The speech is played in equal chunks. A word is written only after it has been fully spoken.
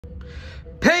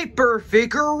Paper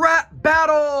Figure Rap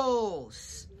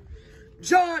Battles!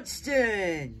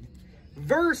 Johnston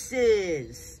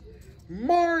versus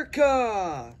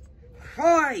Marcia.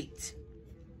 Fight!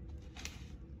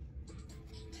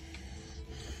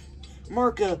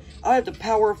 Marcia, I have the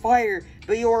power of fire,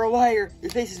 but you are a liar.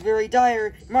 Your face is very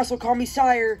dire. You might as well call me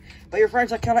sire, but your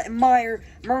friends I cannot admire.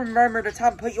 Remember the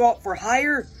time I put you out for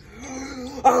hire?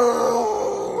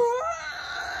 Oh!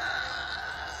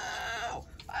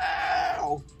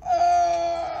 Ow!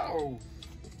 Ow!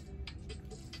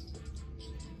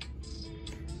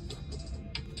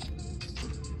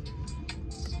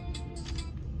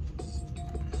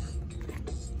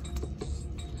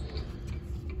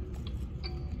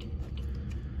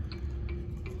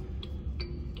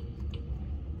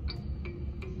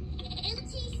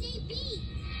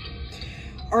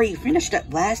 Are you finished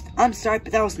at last? I'm sorry,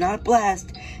 but that was not a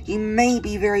blast. You may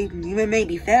be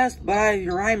fast, but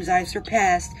your rhymes I've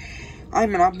surpassed. I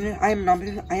am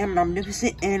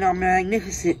omnipotent and I'm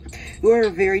magnificent. You are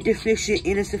very deficient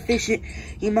and insufficient.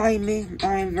 I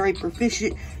am very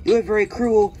proficient. You are very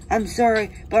cruel. I'm sorry,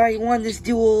 but I won this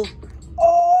duel.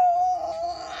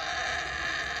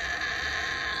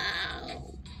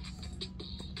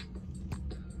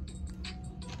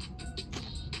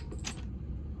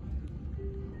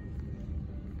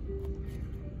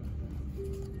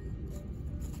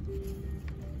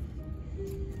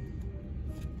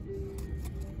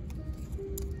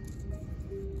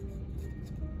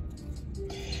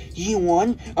 You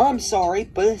won? I'm sorry,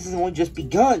 but this has only just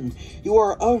begun. You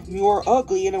are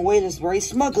ugly in a way that's very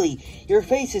smugly. Your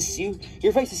face is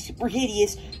super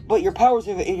hideous, but your powers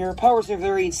are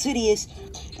very insidious.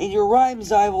 And your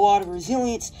rhymes, I have a lot of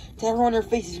resilience. To everyone, your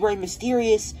face is very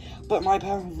mysterious, but my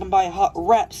hot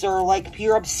raps are like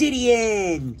pure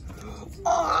obsidian.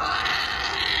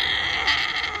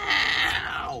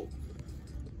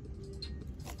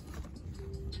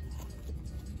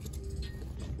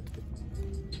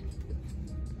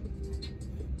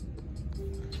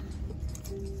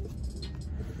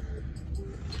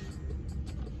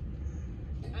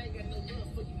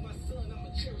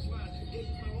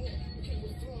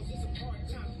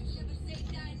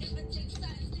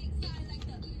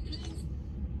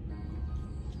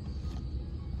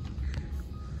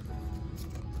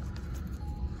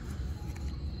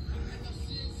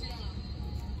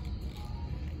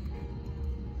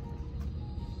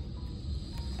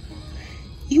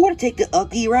 You want to take the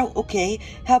ugly route? Okay.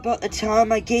 How about the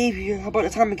time I gave your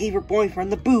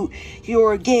boyfriend the boot?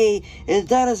 You're gay.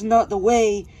 That is not the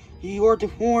way. You are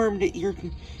deformed. You are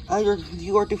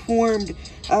deformed.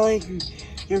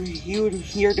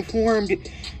 You're deformed.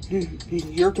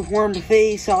 Your deformed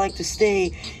face, I like to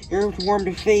stay. Your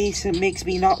deformed face, it makes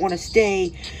me not want to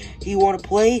stay. You want to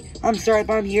play? I'm sorry,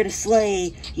 but I'm here to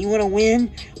slay. You want to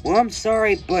win? Well, I'm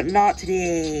sorry, but not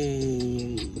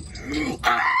today.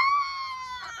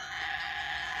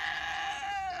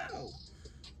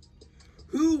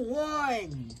 Who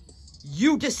won?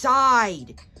 You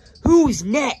decide. Who's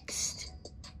next?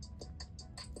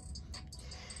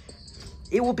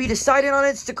 It will be decided on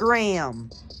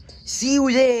Instagram. See you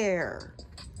there.